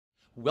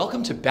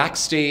Welcome to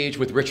Backstage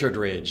with Richard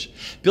Ridge.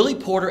 Billy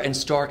Porter and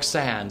Stark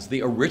Sands,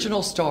 the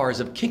original stars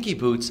of Kinky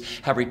Boots,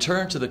 have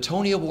returned to the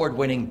Tony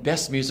Award-winning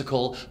Best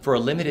Musical for a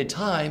limited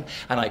time,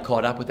 and I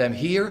caught up with them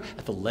here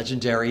at the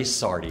legendary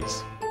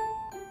Sardi's.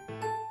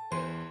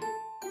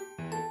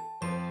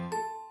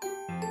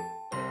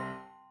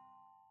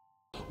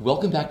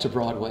 Welcome back to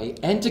Broadway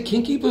and to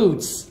Kinky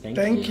Boots.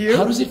 Thank you.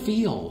 How does it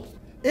feel?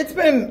 It's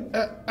been,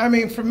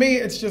 for me,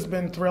 it's just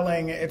been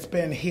thrilling. It's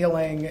been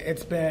healing.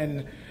 It's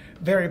been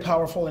very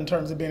powerful in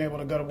terms of being able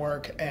to go to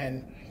work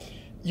and,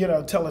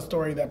 tell a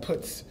story that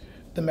puts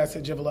the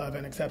message of love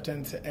and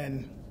acceptance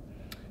and,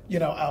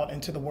 out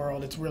into the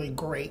world. It's really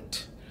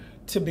great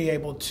to be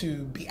able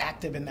to be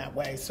active in that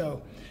way.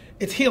 So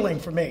it's healing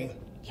for me.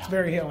 Yeah. It's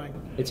very healing.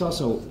 It's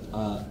also,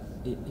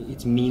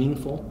 it's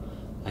meaningful.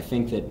 I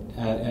think that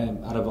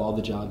out of all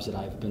the jobs that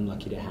I've been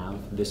lucky to have,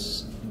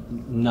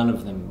 none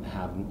of them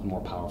have a more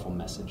powerful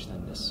message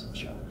than this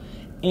show.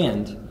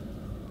 And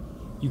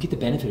you get the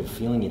benefit of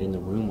feeling it in the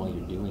room while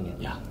you're doing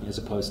it, as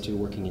opposed to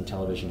working in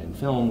television and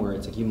film, where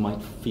it's like you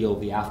might feel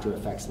the after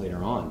effects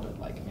later on, but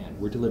man,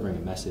 we're delivering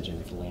a message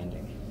and it's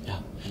landing. Yeah.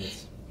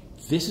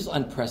 This is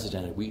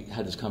unprecedented. We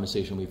had this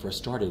conversation when we first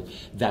started,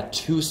 that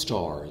 2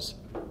 stars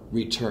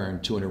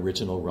returned to an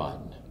original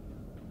run.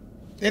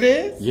 It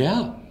is?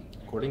 Yeah.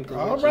 According to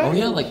all right. Oh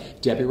yeah, like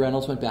Debbie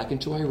Reynolds went back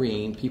into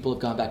Irene, people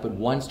have gone back, but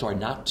 1 star,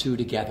 not 2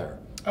 together.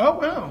 Oh,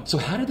 wow. So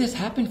how did this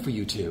happen for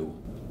you two?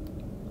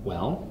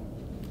 Well,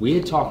 we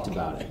had talked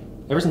about it.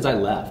 Ever since I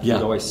left, we'd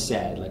always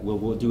said,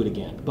 we'll do it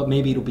again. But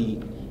maybe it'll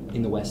be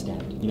in the West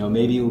End.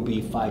 Maybe it'll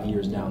be 5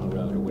 years down the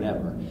road or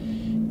whatever.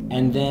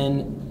 And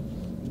then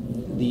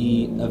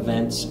the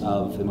events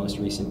of the most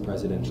recent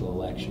presidential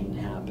election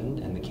happened,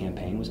 and the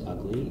campaign was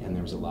ugly, and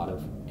there was a lot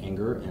of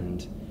anger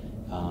and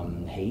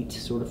hate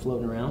sort of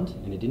floating around,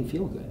 and it didn't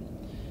feel good.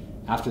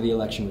 After the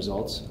election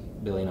results,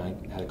 Billy and I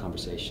had a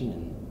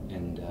conversation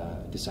and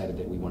decided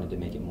that we wanted to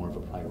make it more of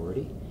a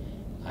priority.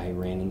 I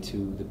ran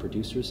into the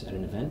producers at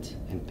an event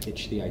and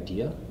pitched the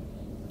idea,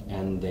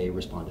 and they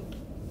responded.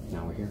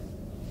 Now we're here.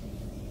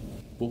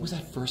 What was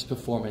that first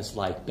performance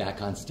like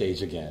back on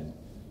stage again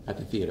at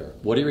the theater?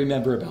 What do you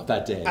remember about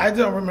that day? I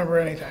don't remember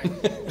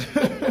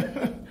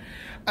anything.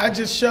 I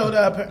just showed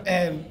up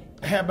and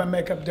had my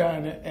makeup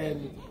done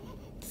and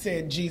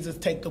said, "Jesus,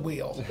 take the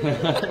wheel."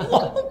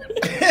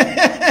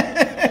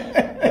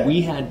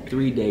 We had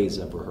 3 days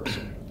of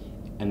rehearsal.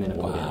 And then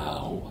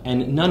wow.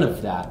 And none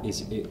of that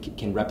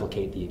can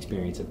replicate the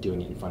experience of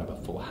doing it in front of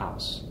a full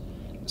house.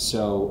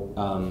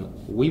 So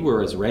we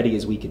were as ready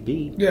as we could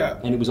be. Yeah.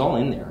 And it was all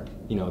in there.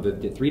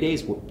 The 3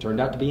 days turned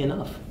out to be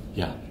enough.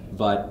 Yeah.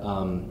 But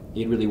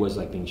it really was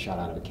like being shot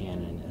out of a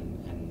cannon,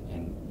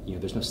 and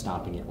there's no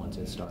stopping it once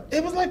it starts.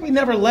 It was like we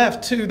never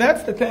left too.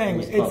 That's the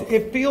thing.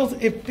 It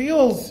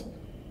feels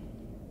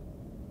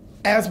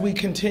as we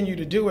continue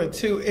to do it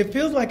too. It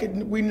feels like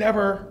we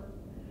never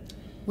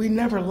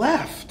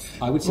left.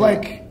 I would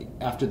say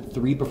after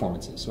 3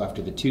 performances, so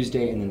after the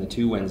Tuesday and then the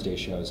 2 Wednesday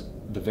shows,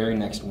 the very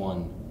next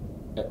one,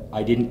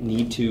 I didn't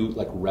need to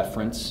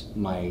reference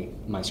my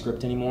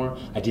script anymore.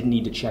 I didn't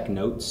need to check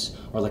notes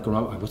or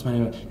remember what's my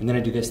name, and then I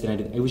do this, then I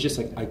did. It was just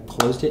I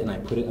closed it and I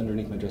put it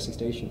underneath my dressing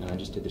station and I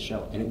just did the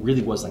show, and it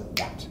really was like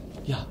that.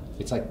 Yeah.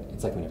 It's like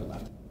we never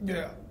left.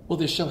 Yeah. Well,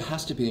 this show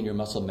has to be in your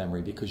muscle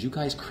memory because you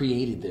guys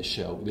created this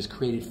show. It was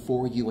created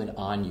for you and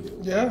on you.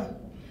 Yeah.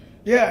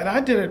 Yeah, and I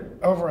did it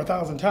over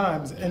 1,000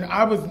 times, and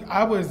I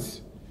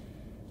was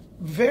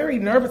very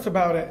nervous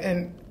about it,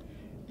 and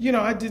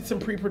I did some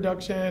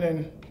pre-production,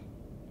 and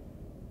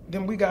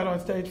then we got on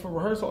stage for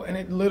rehearsal, and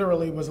it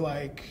literally was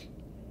like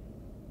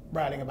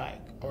riding a bike,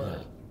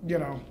 or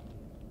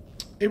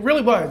it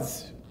really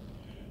was,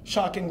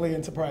 shockingly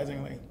and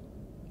surprisingly.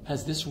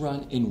 Has this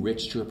run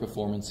enriched your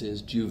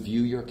performances? Do you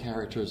view your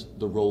characters,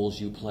 the roles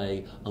you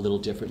play, a little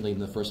differently than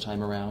the first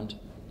time around?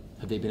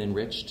 Have they been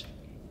enriched?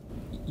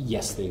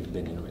 Yes, they've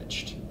been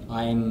enriched.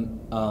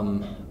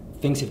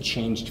 Things have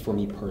changed for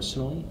me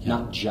personally,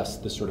 not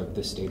just the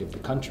state of the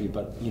country,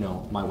 but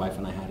my wife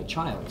and I had a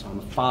child, so I'm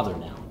a father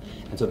now,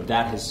 and so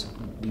that has,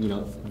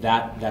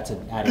 that's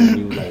adding a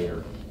new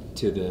layer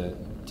to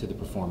the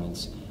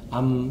performance.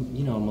 I'm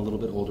a little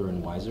bit older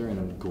and wiser, and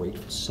I'm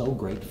so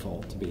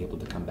grateful to be able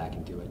to come back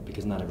and do it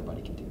because not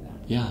everybody can do that.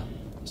 Yeah.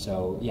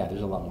 So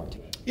there's a lot more to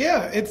it.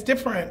 Yeah, it's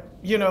different.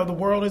 The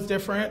world is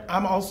different.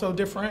 I'm also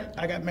different.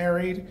 I got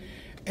married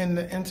in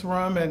the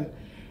interim, and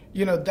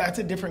that's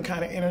a different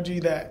kind of energy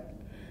that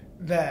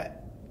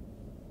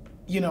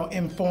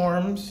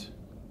informs.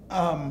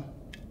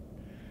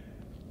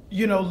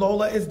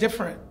 Lola is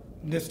different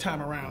this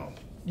time around.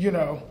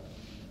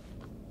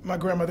 My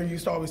grandmother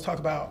used to always talk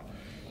about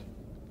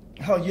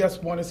how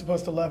one is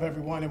supposed to love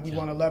everyone, and we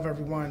want to love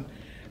everyone,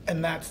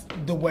 and that's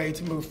the way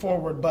to move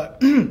forward.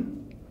 But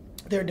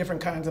there are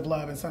different kinds of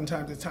love, and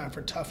sometimes it's time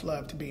for tough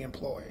love to be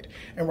employed.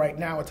 And right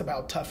now it's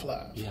about tough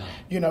love. Yeah.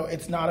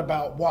 It's not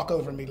about walk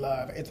over me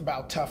love, it's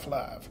about tough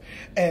love.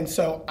 And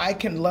so I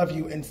can love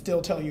you and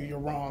still tell you you're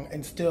wrong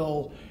and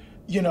still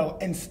you know,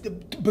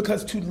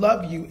 because to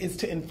love you is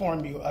to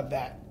inform you of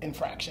that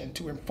infraction,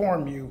 to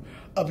inform you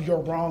of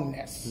your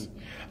wrongness.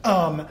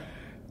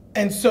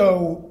 And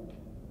so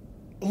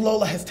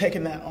Lola has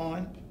taken that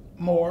on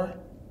more.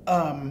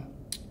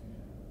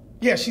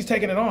 Yeah, she's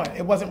taken it on.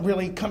 It wasn't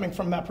really coming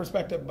from that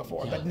perspective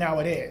before, but now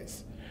it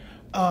is.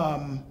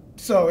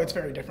 So it's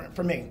very different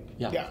for me.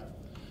 Yeah.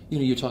 You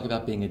know, you talk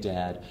about being a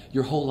dad.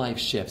 Your whole life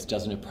shifts,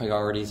 doesn't it?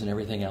 Priorities and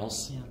everything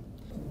else. Yeah.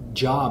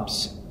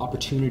 Jobs,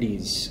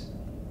 opportunities.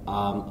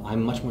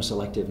 I'm much more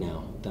selective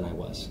now than I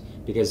was,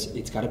 because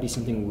it's got to be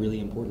something really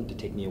important to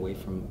take me away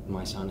from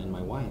my son and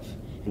my wife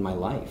and my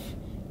life.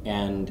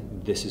 And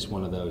this is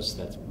one of those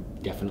that's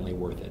definitely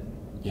worth it.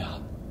 Yeah.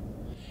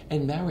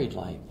 And married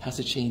life has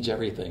to change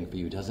everything for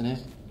you, doesn't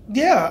it?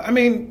 Yeah, I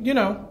mean, you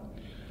know,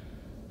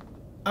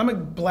 I'm a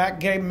black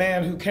gay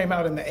man who came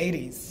out in the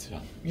 80s. Yeah.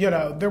 You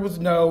know, there's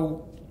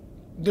no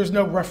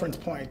reference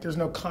point. There's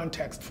no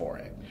context for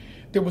it.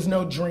 There was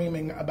no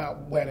dreaming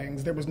about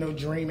weddings. There was no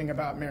dreaming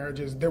about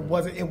marriages. It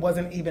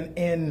wasn't even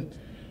in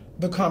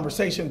the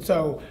conversation.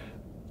 So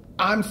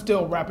I'm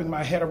still wrapping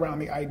my head around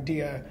the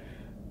idea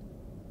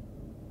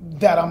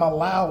that I'm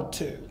allowed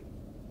to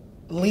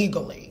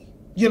legally.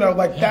 You know,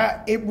 like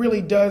that, it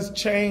really does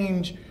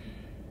change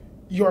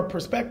your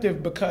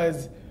perspective,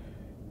 because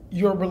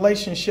your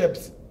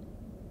relationships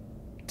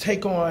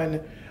take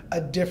on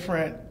a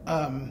different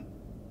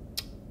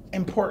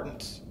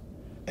importance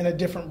and a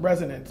different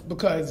resonance,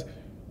 because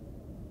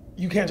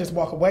you can't just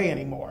walk away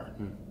anymore.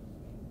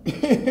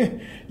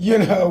 You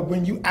know,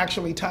 when you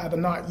actually tie the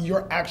knot,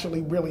 you're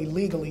actually really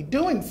legally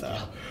doing so,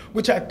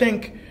 which I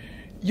think,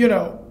 you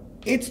know,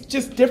 it's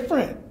just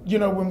different. You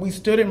know, when we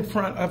stood in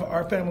front of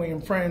our family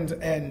and friends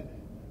and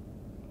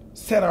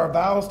said our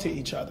vows to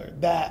each other,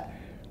 that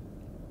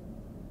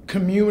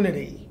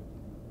community,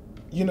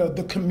 you know,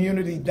 the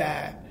community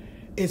that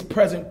is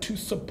present to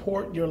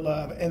support your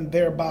love, and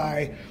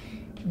thereby,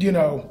 you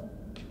know,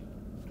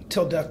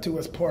 till death do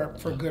us part,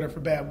 for good or for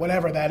bad,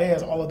 whatever that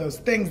is, all of those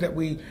things that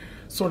we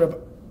sort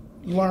of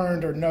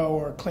learned or know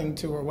or cling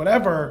to or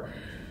whatever,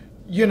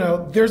 you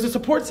know, there's a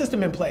support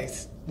system in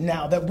place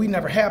now that we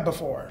never had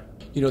before.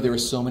 You know, there are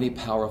so many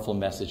powerful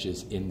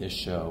messages in this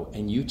show,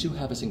 and you two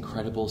have this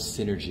incredible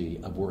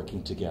synergy of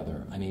working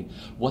together. I mean,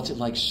 what's it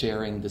like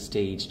sharing the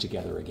stage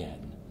together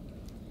again?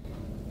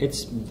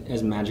 It's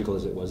as magical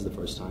as it was the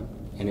first time,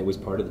 and it was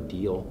part of the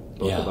deal.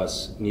 Both of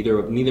us, neither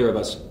of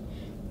us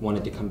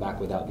wanted to come back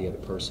without the other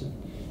person,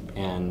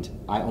 and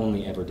I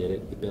only ever did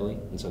it with Billy,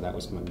 and so that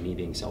was me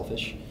being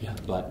selfish. Yeah.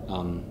 But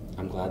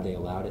I'm glad they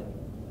allowed it,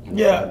 and I'm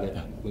glad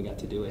that we got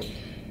to do it.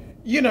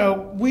 You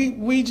know,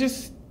 we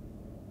just,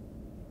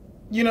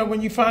 you know,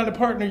 when you find a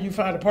partner, you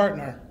find a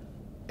partner,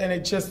 and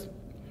it just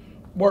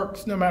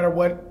works no matter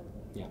what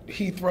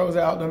he throws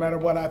out, no matter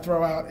what I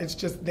throw out. It's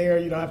just there.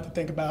 You don't have to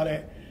think about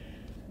it.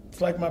 It's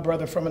like my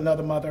brother from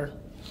another mother.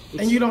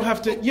 And you don't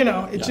have to, you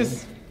know, it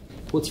just...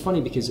 Well, it's funny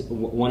because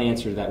one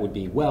answer to that would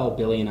be, well,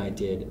 Billy and I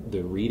did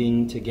the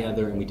reading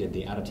together, and we did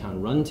the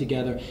out-of-town run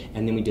together,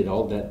 and then we did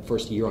all that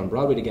first year on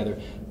Broadway together.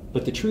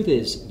 But the truth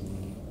is,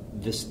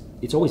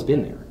 it's always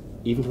been there,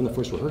 even from the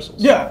first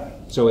rehearsals. Yeah.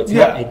 So it's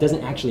not, it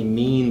doesn't actually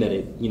mean that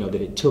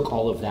it took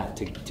all of that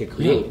to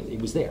create it.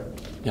 It was there.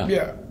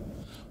 Yeah.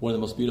 One of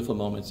the most beautiful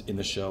moments in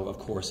the show, of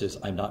course, is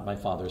 "I'm Not My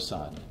Father's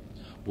Son."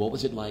 What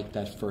was it like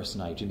that first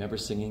night? Do you remember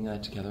singing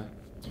that together?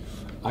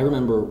 I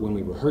remember when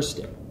we rehearsed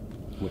it,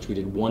 which we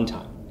did one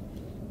time,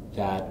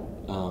 that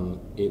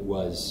it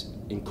was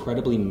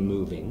incredibly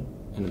moving.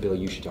 And Bill,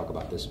 you should talk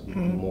about this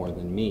more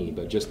than me,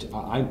 but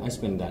I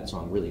spend that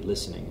song really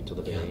listening until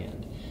the very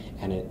end.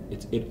 And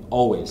it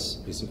always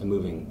is a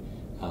moving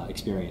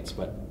experience,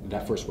 but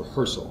that first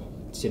rehearsal,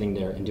 sitting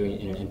there and doing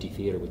it in an empty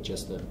theater with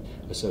just the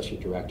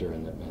associate director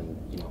and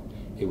you know,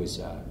 it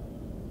was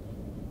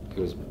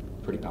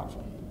pretty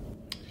powerful.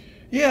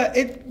 Yeah,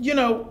 it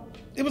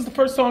was the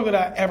first song that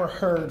I ever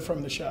heard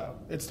from the show.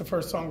 It's the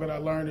first song that I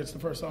learned. It's the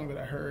first song that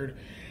I heard.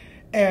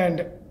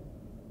 And,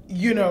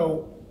 you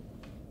know,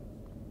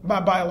 my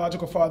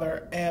biological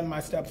father and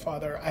my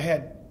stepfather,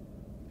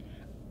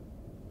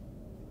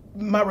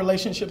 my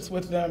relationships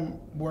with them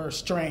were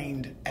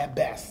strained at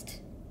best.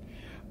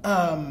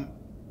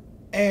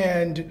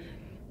 And,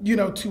 you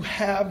know, to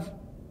have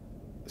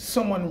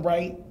someone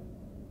write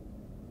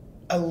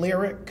a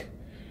lyric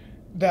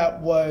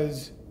that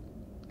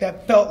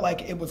felt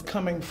like it was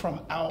coming from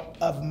out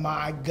of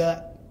my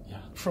gut,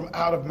 from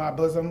out of my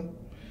bosom,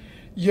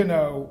 you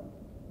know,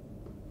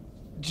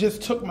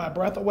 just took my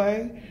breath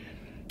away.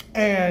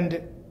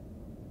 And,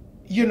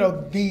 you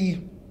know, the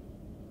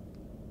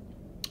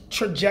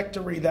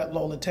trajectory that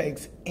Lola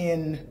takes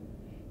in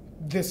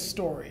this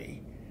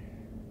story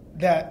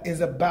that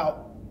is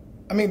about,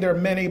 I mean, there are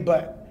many,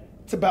 but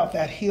it's about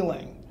that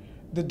healing,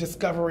 the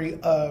discovery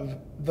of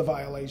the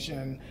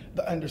violation,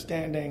 the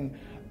understanding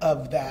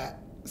of that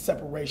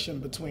separation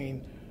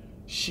between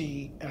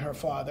she and her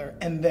father,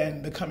 and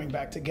then the coming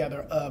back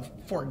together of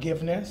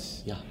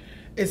forgiveness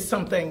is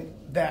something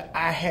that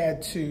I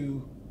had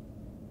to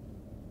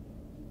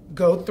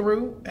go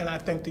through, and I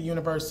think the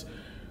universe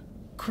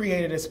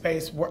created a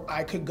space where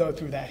I could go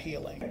through that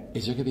healing.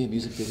 Is there going to be a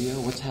music video?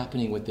 What's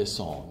happening with this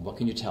song? What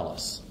can you tell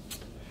us?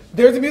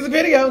 There's a music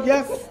video,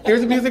 yes.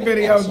 There's a music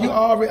video. You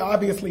all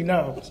obviously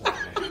know.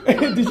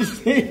 Did you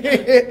see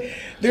it?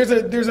 There's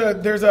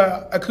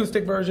a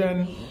acoustic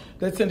version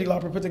that Cyndi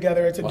Lauper put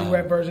together. It's a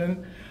duet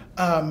version.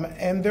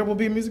 And there will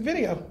be a music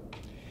video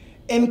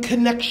in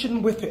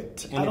connection with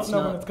it. And I don't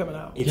know when it's coming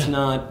out. It's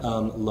not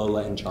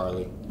Lola and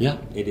Charlie. Yeah.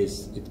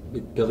 It's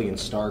Billy and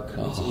Stark.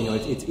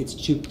 It's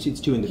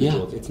two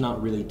individuals. Yeah. It's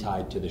not really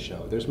tied to the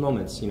show. There's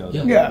moments,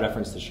 that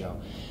reference the show.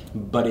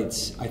 But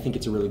I think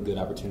it's a really good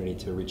opportunity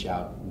to reach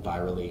out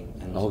virally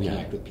and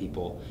connect with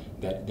people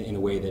that in a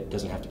way that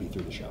doesn't have to be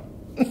through the show.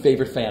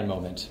 Favorite fan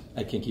moment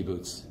at Kinky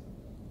Boots?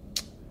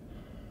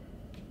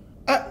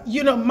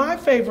 My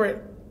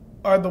favorite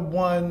are the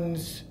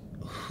ones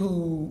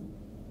who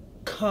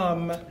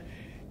come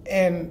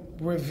and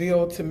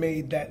reveal to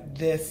me that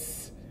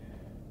this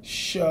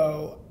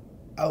show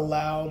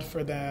allowed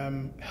for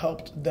them,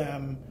 helped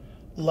them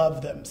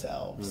love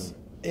themselves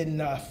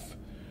enough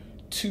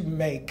to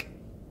make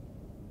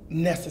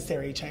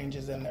necessary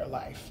changes in their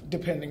life,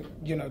 depending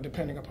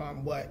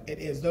upon what it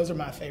is. Those are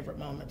my favorite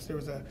moments.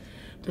 There's a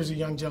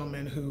young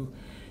gentleman who,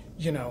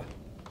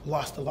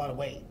 lost a lot of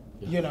weight,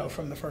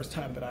 from the first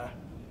time that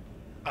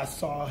I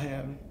saw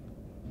him,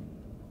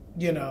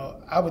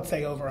 I would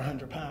say over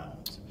 100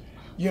 pounds,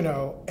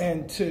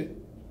 and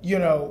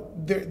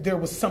there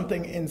was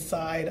something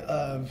inside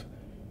of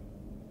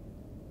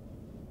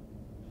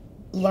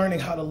learning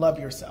how to love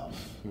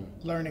yourself,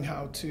 learning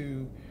how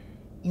to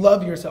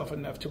love yourself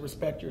enough to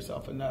respect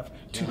yourself enough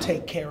to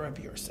take care of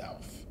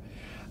yourself.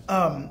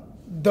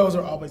 Those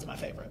are always my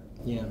favorite.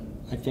 Yeah,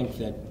 I think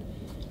that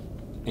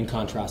in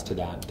contrast to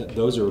that,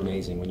 those are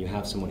amazing when you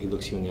have someone who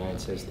looks you in the eye and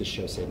says, "This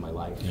show saved my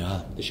life.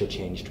 Yeah. This show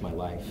changed my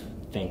life.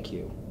 Thank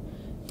you."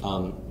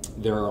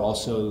 There are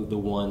also the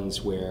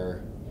ones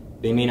where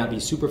they may not be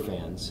super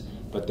fans,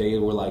 but they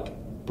were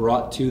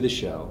brought to the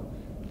show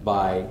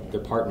by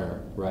their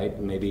partner, right?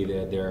 Maybe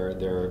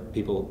they're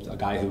people, a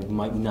guy who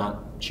might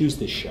not choose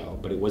this show,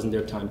 but it wasn't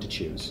their time to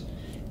choose.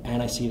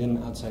 And I see them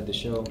outside the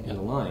show in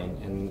the line,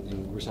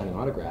 and we're signing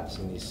autographs,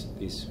 and these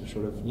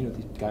sort of,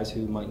 these guys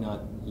who you might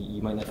not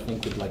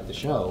think would like the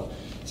show,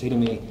 say to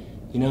me,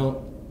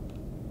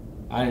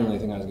 I didn't really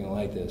think I was gonna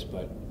like this,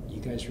 but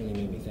you guys really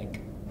made me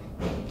think.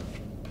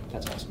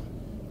 That's awesome.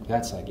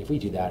 That's if we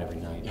do that every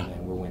night,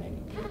 then we're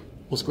winning.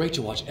 Well, it's great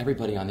to watch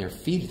everybody on their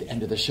feet at the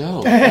end of the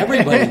show.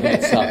 Everybody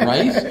gets up,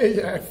 right?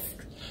 Yes.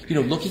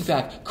 Looking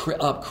back,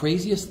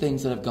 craziest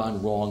things that have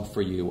gone wrong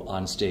for you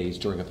on stage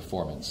during a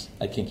performance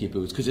at Kinky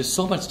Boots, because there's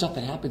so much stuff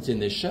that happens in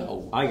this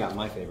show. I got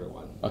my favorite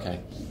one. Okay.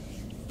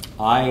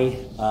 I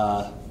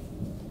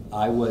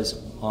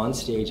was on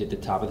stage at the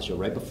top of the show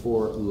right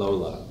before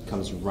Lola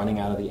comes running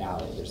out of the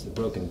alley. There's the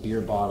broken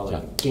beer bottle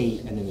and the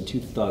gate, and then the two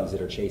thugs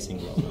that are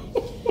chasing Lola.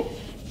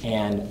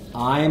 And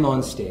I'm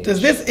on stage.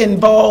 Does this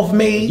involve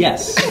me?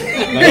 Yes.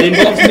 But it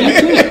involves me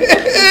too.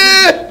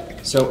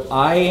 So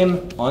I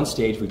am on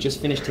stage. We just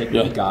finished taking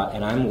what we got,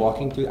 and I'm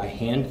walking through. I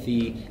hand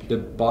the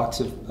box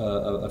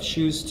of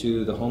shoes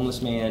to the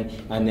homeless man,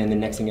 and then the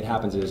next thing that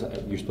happens is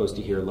you're supposed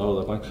to hear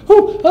Lola going,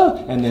 "Hoo, ah,"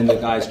 and then the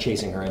guy's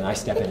chasing her, and I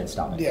step in and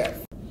stop it. Yeah.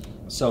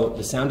 So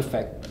the sound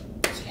effect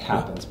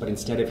happens, but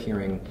instead of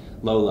hearing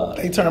Lola,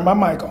 they turn my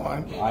mic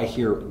on. I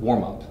hear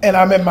warm up, and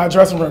I'm in my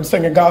dressing room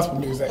singing gospel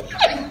music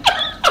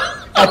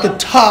at the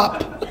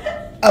top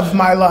of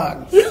my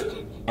lungs.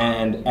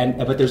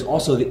 But there's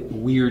also the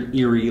weird,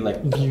 eerie,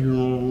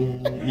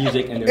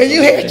 music, and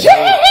you hear Jesus!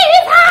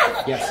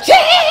 Yes. Jesus!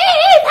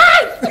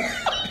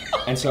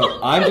 And so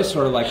I'm just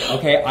sort of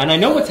okay, and I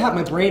know what's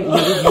happening. My brain,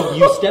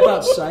 you step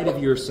outside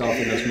of yourself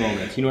in those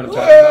moments. You know what I'm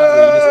talking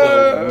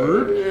about?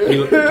 Where you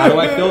just go, how do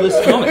I fill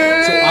this moment?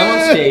 So I'm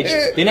on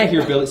stage, then I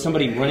hear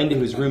somebody run into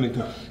his room and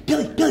go,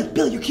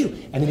 Billy, you're cute.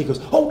 And then he goes,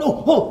 "Oh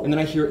no, oh!" And then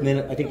I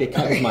think they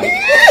cut his mic.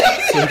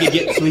 So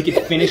he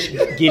could finish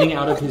getting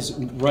out of his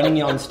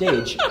running on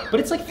stage. But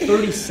it's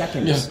 30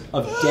 seconds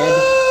of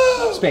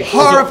dead space.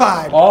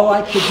 Horrified. All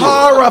I could do.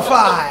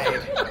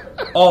 Horrified.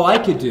 All I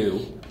could do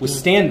was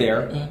stand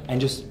there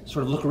and just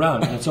sort of look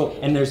around.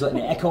 And there's an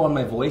echo on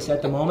my voice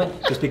at the moment,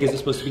 just because it's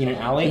supposed to be in an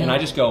alley, and I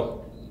just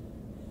go,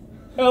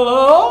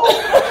 "Hello?"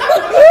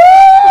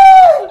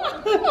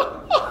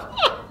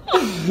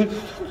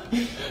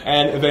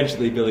 And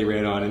eventually Billy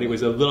ran on, and it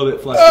was a little bit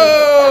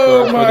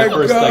frustrating for the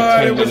first 10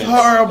 minutes. It was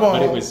horrible.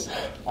 But it was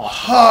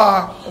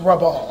awesome.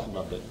 Horrible.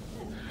 Loved it.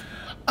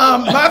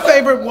 My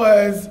favorite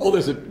was... Oh,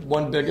 there's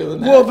one bigger than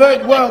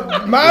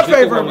that? My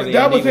favorite was...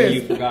 That was his.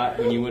 You forgot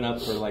when you went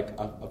up for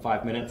a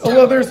 5 minutes?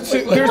 Well, there's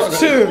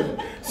two.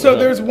 So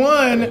there's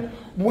one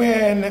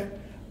when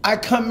I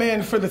come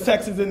in for the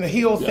Sex is in the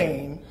Heel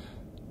scene,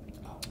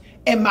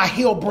 and my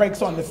heel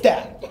breaks on the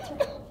step.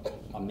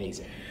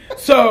 Amazing.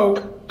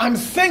 So I'm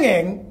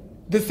singing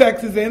 "The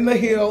Sex is in the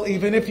Heel,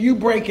 even if you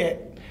break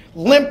it,"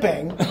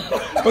 limping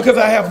because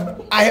I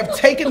have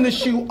taken the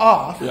shoe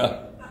off. Yeah.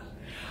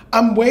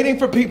 I'm waiting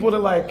for people to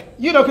like,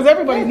 because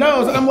everybody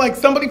knows. I'm like,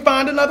 somebody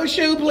find another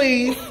shoe,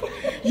 please.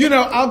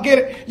 I'll get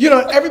it.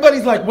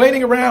 Everybody's like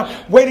waiting around,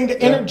 waiting to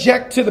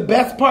interject to the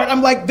best part.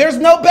 I'm like, there's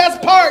no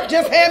best part.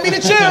 Just hand me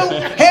the shoe.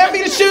 Hand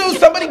me the shoe.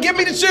 Somebody give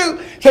me the shoe.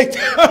 They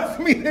toss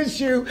me the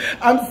shoe.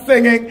 I'm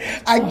singing.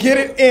 I get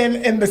it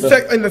in the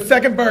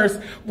second verse.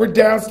 We're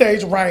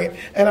downstage right,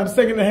 and I'm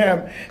singing to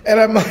him, and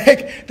I'm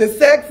like, the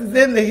sex is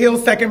in the heel,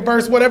 second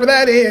verse, whatever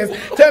that is.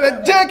 Tell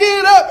to jack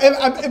it up,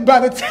 and by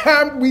the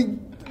time we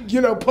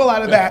pull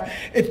out of that,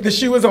 the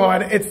shoe is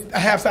on. It's a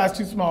half size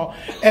too small,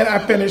 and I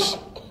finish.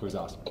 It was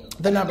awesome.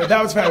 The number.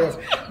 That was fabulous.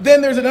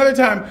 Then there's another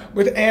time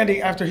with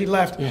Andy after he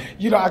left.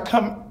 I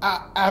come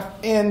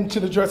into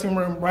the dressing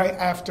room right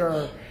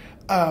after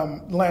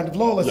Land of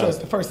Lola, so it's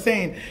the first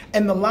scene,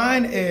 and the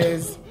line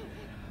is,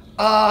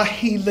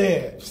 he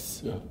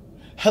lives. Yeah.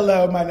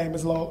 Hello, my name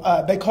is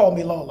Lola. They call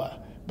me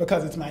Lola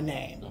because it's my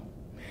name.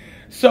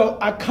 So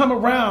I come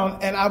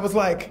around and I was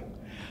like,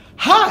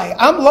 hi,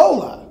 I'm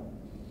Lola.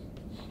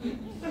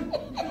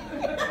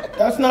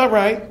 That's not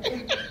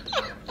right.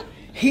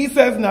 He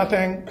says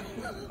nothing.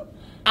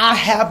 I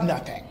have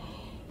nothing.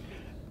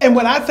 And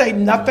when I say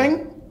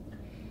nothing,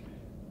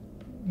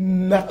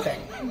 nothing.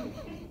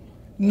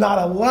 Not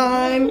a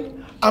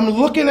line. I'm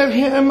looking at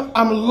him.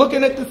 I'm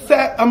looking at the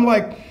set. I'm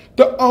like,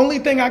 the only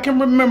thing I can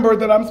remember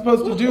that I'm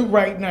supposed to do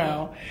right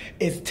now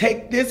is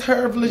take this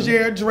Herve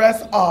Leger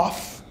dress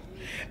off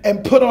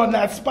and put on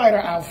that spider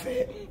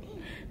outfit.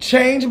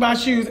 Change my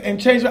shoes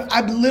and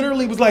I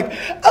literally was like, oh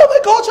my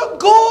God, you're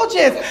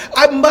gorgeous.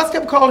 I must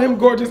have called him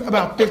gorgeous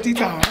about 50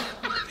 times.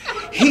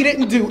 He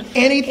didn't do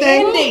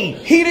anything. Andy.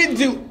 He didn't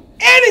do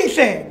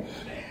anything.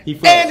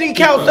 Andy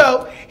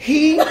Kelso,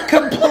 he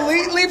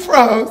completely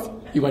froze.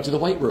 You went to the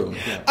white room.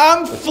 Yeah.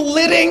 I'm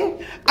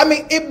flitting. I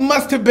mean,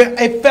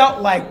 it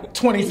felt like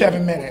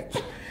 27 minutes.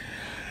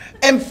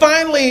 And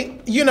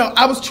finally,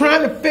 I was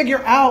trying to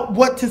figure out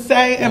what to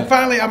say. And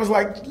finally, I was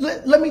like,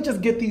 let me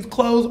just get these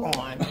clothes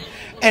on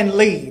and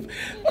leave.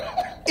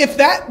 If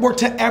that were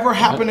to ever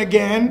happen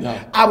again,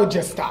 I would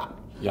just stop.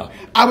 Yeah.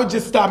 I would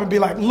just stop and be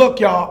like, look,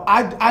 y'all,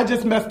 I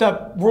just messed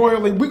up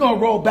royally. We're going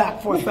to roll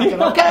back for a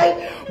second,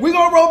 okay? We're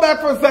going to roll back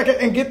for a second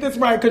and get this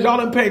right because y'all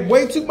done paid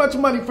way too much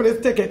money for this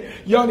ticket.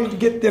 Y'all need to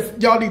get this.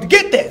 Y'all need to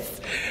get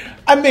this.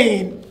 I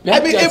mean,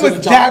 it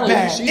was that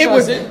bad.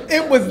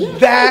 It was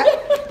that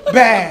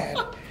bad.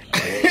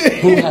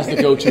 Who has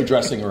the go-to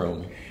dressing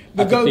room?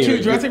 The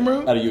go-to dressing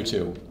room? Out of you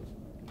two.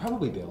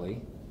 Probably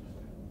Billy.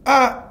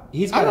 I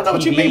don't know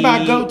what you mean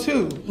by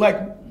go-to.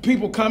 Like,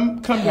 people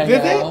come to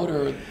visit? Out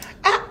or...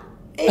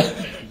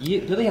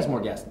 Billy has more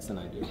guests than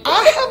I do.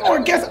 I have more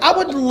guests. I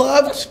would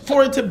love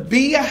for it to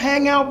be a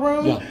hangout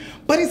room,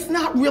 but it's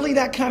not really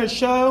that kind of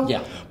show.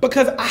 Yeah.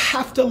 Because I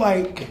have to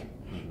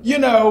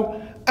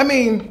I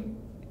mean,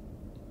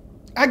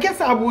 I guess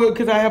I would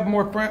because I have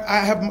more friends.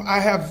 I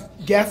have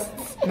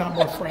guests, not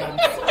more friends.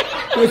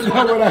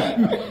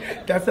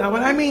 That's not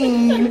what I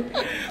mean.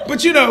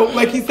 But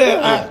like he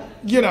said,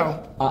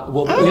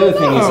 well, the other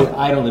thing is that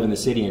I don't live in the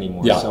city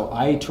anymore. Yeah. So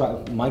I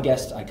try. My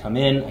guests, I come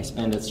in, I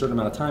spend a certain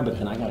amount of time, but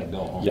then I gotta go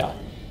home. Yeah.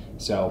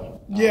 So.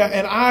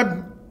 And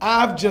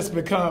I've just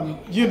become,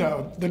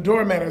 the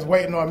doorman is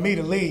waiting on me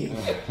to leave,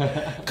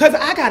 cause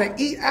I gotta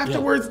eat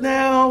afterwards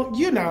now.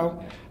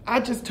 I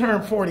just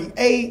turned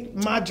 48.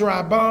 My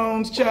dry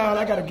bones, child.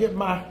 I gotta get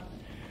my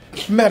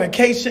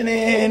medication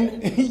in,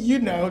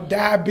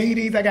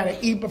 diabetes. I got to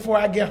eat before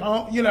I get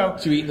home,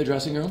 So you eat in the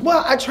dressing room?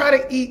 Well, I try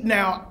to eat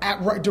now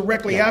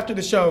directly after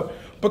the show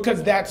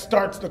because that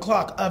starts the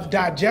clock of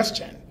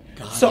digestion.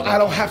 I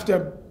don't have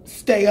to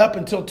stay up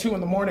until 2 in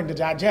the morning to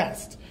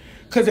digest.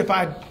 Because if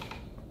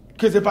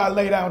I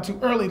lay down too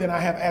early, then I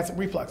have acid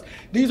reflux.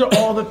 These are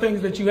all the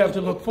things that you have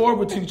to look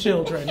forward to,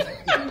 children.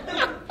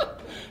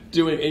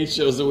 Doing 8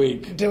 shows a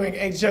week. Doing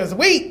 8 shows a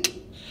week.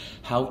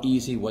 How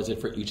easy was it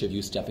for each of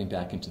you stepping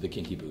back into the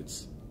Kinky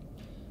Boots?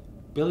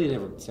 Billy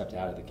never stepped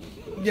out of the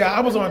Kinky Boots. Yeah,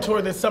 I was on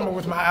tour this summer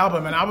with my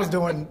album, and I was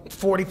doing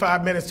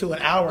 45 minutes to an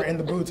hour in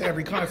the boots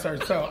every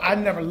concert, so I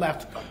never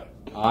left.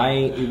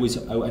 I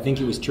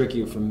think it was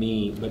trickier for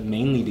me, but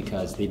mainly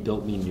because they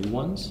built me new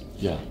ones.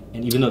 Yeah.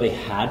 And even though they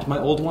had my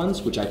old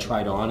ones, which I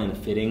tried on in a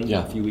fitting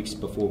a few weeks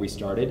before we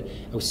started,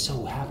 I was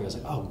so happy. I was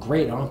like, oh,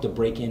 great, I don't have to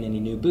break in any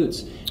new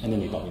boots. And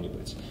then they bought me new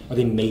boots. Or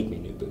they made me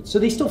new boots. So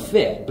they still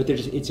fit, but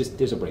there's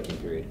a break-in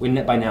period.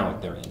 By now,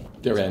 they're in.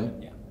 They're in?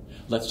 Yeah.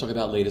 Let's talk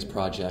about latest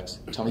projects.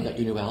 Tell me about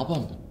your new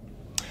album.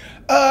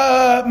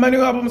 My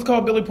new album is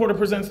called Billy Porter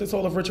Presents the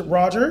Soul of Richard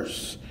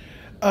Rogers.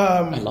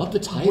 I love the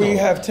title.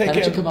 How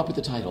did you come up with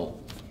the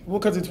title? Well,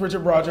 because it's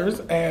Richard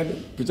Rogers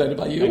and presented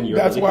by you.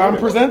 That's why I'm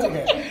presenting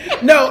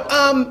it. No,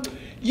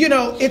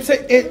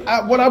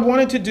 what I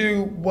wanted to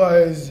do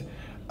was,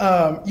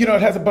 it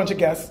has a bunch of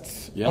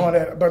guests on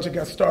it, a bunch of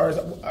guest stars.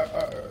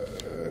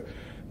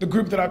 The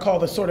group that I call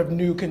the sort of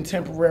new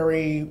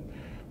contemporary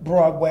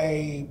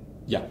Broadway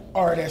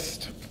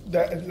artist,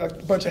 a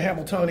bunch of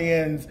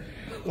Hamiltonians.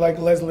 Like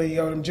Leslie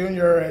Odom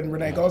Jr. and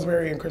Renee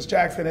Goldsberry and Chris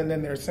Jackson, and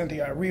then there's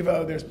Cynthia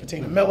Erivo, there's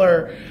Patina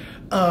Miller.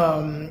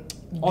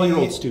 All your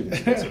old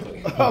students,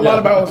 basically. A lot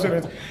of my old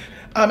students.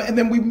 And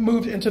then we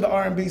moved into the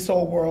R&B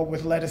soul world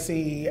with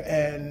Lettucey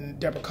and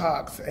Deborah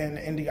Cox and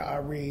India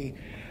Ari.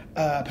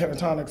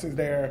 Pentatonics is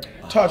there.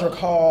 Todrick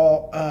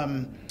Hall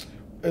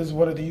is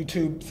one of the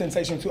YouTube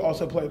sensations who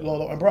also played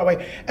Lola on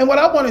Broadway. And what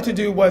I wanted to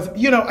do was,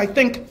 I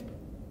think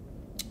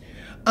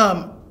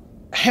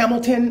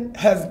Hamilton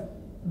has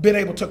been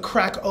able to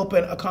crack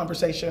open a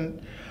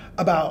conversation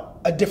about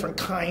a different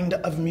kind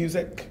of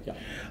music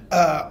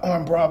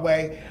on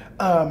Broadway.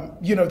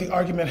 The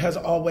argument has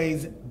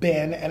always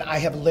been, and I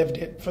have lived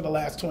it for the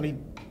last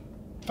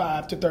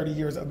 25 to 30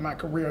 years of my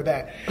career,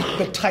 that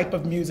the type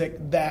of music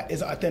that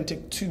is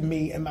authentic to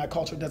me and my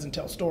culture doesn't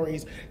tell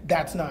stories.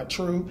 That's not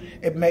true.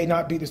 It may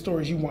not be the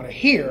stories you want to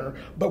hear,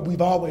 but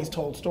we've always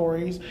told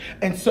stories.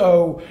 And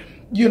so,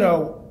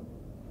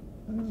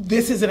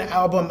 this is an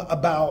album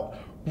about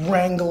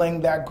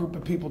wrangling that group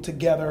of people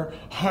together,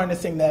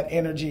 harnessing that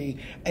energy,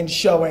 and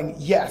showing,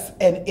 yes,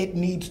 and it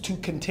needs to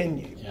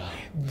continue. Yeah.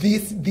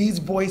 These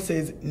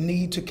voices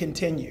need to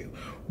continue.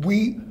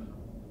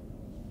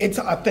 It's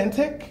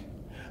authentic.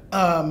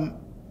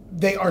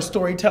 They are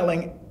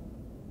storytelling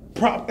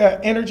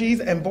energies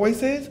and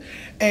voices,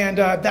 and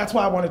that's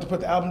why I wanted to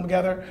put the album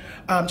together.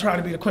 I'm trying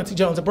to be the Quincy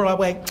Jones of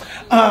Broadway.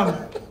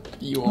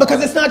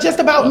 Because it's not just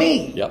about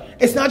me. Yep.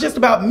 It's not just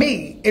about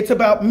me. It's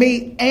about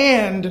me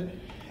and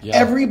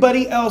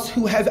everybody else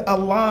who has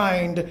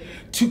aligned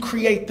to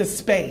create the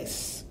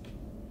space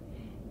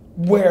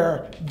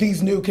where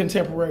these new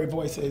contemporary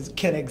voices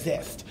can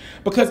exist.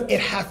 Because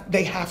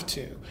they have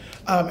to.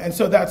 And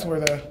so that's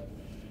where the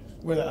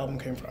album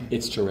came from.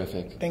 It's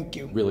terrific. Thank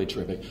you. Really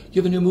terrific.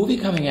 You have a new movie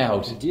coming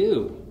out. I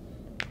do.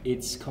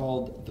 It's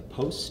called The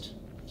Post.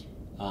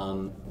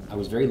 I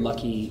was very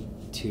lucky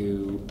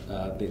to,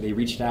 they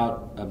reached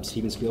out,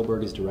 Steven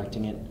Spielberg is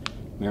directing it,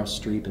 Meryl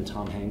Streep and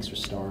Tom Hanks are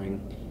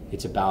starring.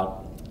 It's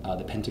about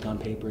the Pentagon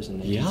Papers in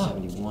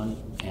 1971,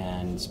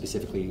 and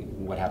specifically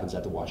what happens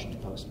at the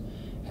Washington Post.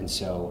 And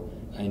so,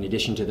 in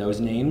addition to those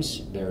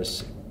names,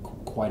 there's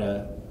quite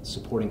a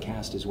supporting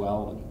cast as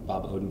well: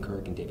 Bob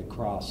Odenkirk and David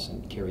Cross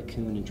and Carrie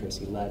Coon and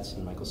Tracy Letts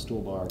and Michael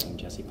Stuhlbarg and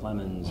Jesse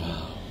Plemons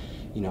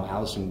and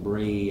Alison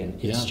Brie, and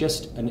it's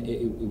just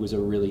it was a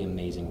really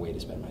amazing way to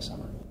spend my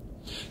summer.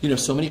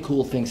 So many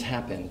cool things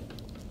happened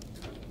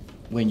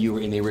when you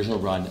were in the original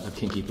run of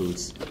Kinky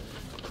Boots,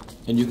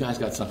 and you guys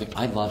got something.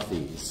 I love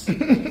these.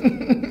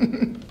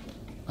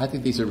 I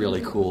think these are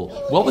really cool.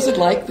 What was it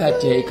like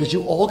that day? Because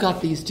you all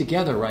got these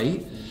together,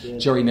 right?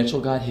 Jerry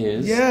Mitchell got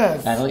his.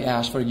 Yes. Natalie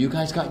Ashford, you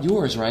guys got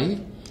yours, right?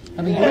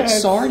 I mean, what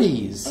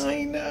sardies.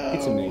 I know.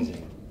 It's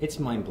amazing. It's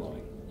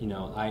mind-blowing.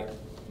 I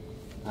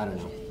don't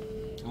know.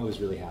 I was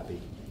really happy.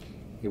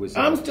 It was.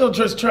 I'm still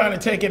just trying to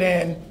take it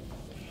in.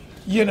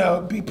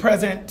 Be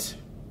present.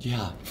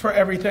 For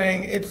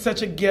everything. It's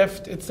such a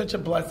gift. It's such a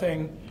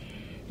blessing.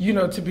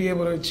 To be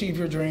able to achieve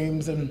your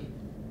dreams, and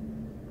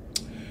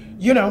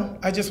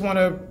I just want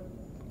to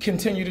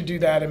continue to do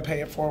that and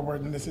pay it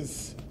forward. And this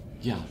is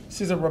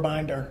a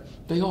reminder.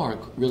 They are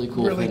really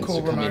cool things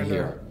to come in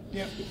here.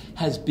 Yep.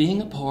 Has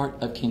being a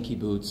part of Kinky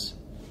Boots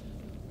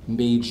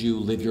made you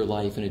live your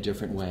life in a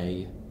different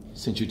way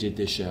since you did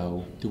this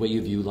show? The way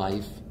you view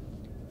life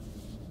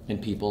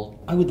and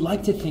people? I would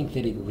like to think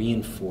that it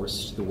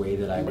reinforced the way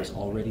that I was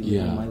already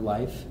living my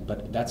life,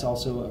 but that's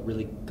also a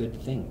really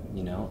good thing.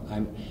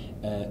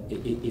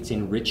 It's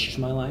enriched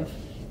my life,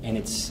 and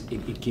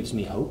it gives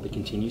me hope. It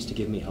continues to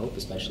give me hope,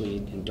 especially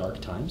in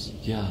dark times.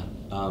 Yeah.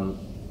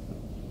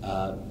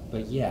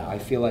 But I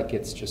feel like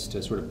it's just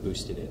sort of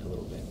boosted it a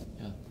little bit.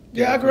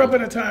 Yeah, I grew up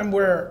in a time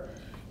where,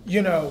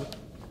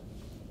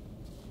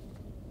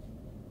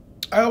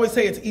 I always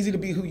say it's easy to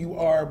be who you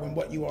are when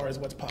what you are is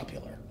what's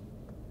popular.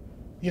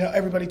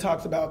 Everybody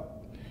talks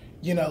about,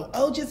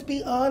 oh, just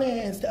be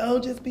honest, oh,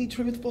 just be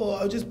truthful,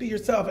 oh, just be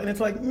yourself. And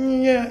it's like,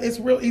 it's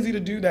real easy to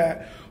do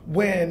that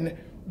when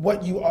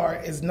what you are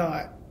is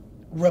not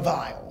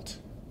reviled.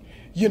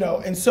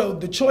 And so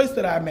the choice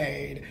that I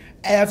made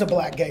as a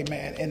black gay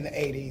man in the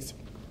 80s,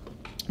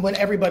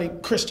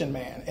 Christian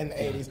man in the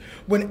 80s,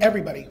 when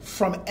everybody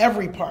from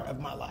every part of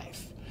my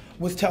life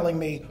was telling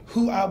me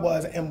who I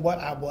was and what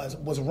I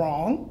was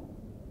wrong,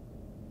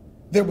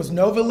 there was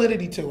no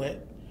validity to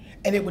it,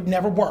 and it would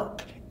never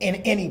work in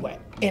any way.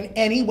 In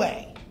any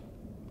way,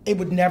 it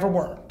would never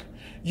work.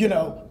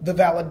 The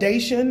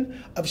validation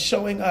of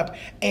showing up,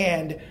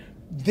 and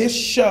this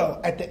show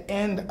at the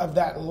end of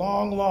that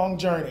long, long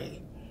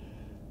journey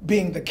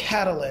being the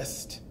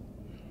catalyst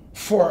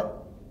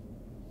for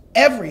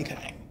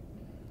everything.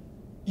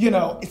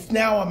 It's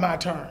now on my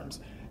terms.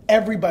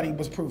 Everybody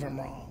was proven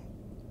wrong.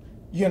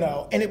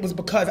 And it was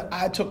because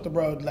I took the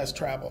road less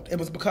traveled. It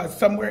was because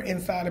somewhere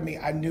inside of me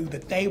I knew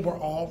that they were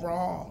all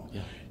wrong.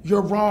 Yeah.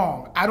 You're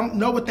wrong. I don't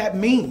know what that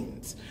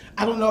means.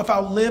 I don't know if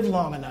I'll live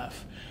long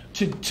enough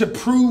to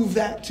prove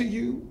that to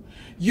you,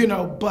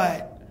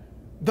 but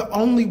the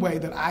only way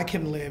that I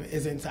can live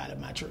is inside of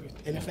my truth.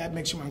 And if that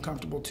makes you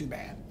uncomfortable, too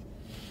bad.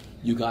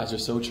 You guys are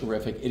so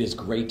terrific. It is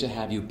great to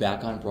have you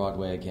back on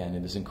Broadway again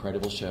in this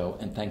incredible show,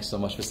 and thanks so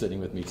much for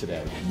sitting with me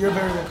today. You're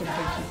very welcome.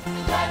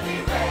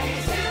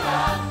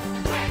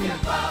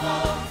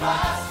 Thank you.